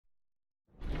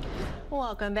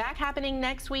Welcome back. Happening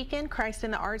next weekend, Christ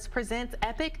in the Arts presents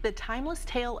Epic, the Timeless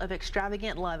Tale of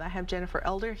Extravagant Love. I have Jennifer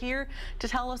Elder here to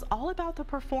tell us all about the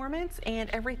performance and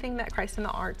everything that Christ in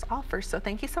the Arts offers. So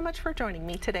thank you so much for joining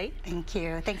me today. Thank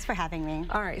you. Thanks for having me.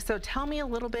 All right, so tell me a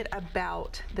little bit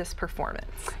about this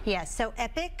performance. Yes, so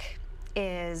Epic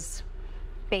is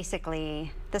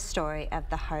basically the story of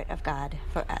the heart of God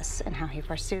for us and how he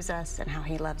pursues us and how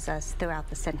he loves us throughout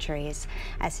the centuries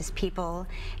as his people.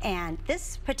 And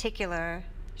this particular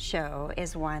show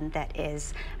is one that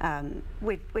is,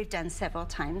 we've done several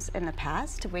times in the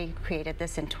past. We created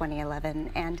this in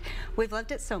 2011 and we've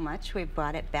loved it so much. We've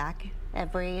brought it back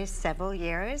every several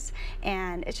years,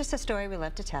 and it's just a story we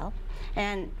love to tell.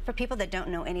 And for people that don't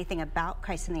know anything about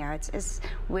Christ in the Arts,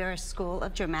 we're a school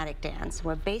of dramatic dance.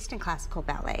 We're based in classical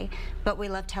ballet, but we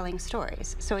love telling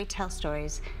stories. So we tell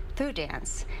stories through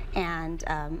dance, and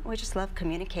we just love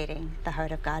communicating the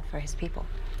heart of God for his people.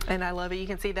 And I love it. You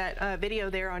can see that video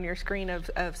there on your screen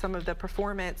of some of the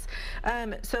performance.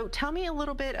 So tell me a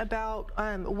little bit about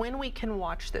when we can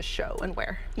watch this show and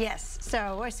where. Yes,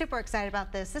 so we're super excited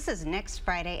about this. This is next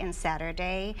Friday and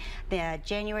Saturday, the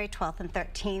January 12th and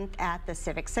 13th at the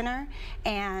Civic Center.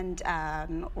 And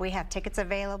we have tickets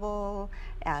available.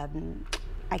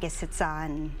 I guess it's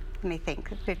on, let me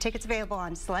think. We have tickets available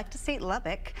on Select a Seat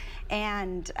Lubbock,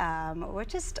 and we're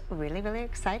just really, really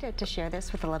excited to share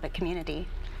this with the Lubbock community.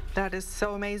 That is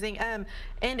so amazing. And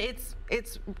it's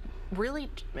really,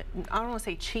 I don't want to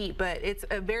say cheap, but it's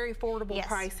a very affordable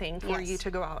pricing for you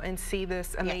to go out and see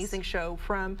this amazing show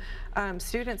from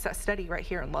students that study right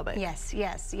here in Lubbock. Yes,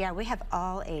 yes, yeah, we have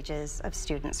all ages of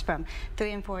students from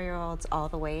 3- and 4-year-olds all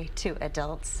the way to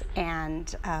adults,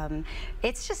 and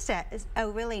it's just a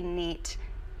really neat,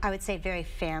 I would say very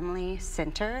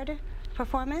family-centered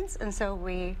performance, and so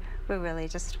we really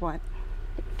just want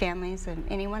families and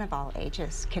anyone of all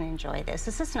ages can enjoy this.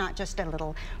 This is not just a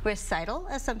little recital,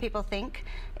 as some people think.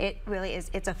 It really is,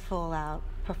 it's a full-out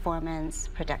performance,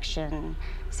 production,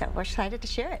 so we're excited to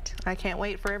share it. I can't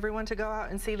wait for everyone to go out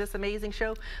and see this amazing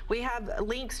show. We have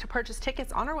links to purchase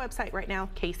tickets on our website right now,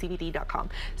 kcbd.com.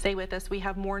 Stay with us. We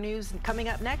have more news coming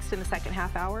up next in the second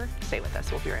half hour. Stay with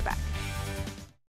us. We'll be right back.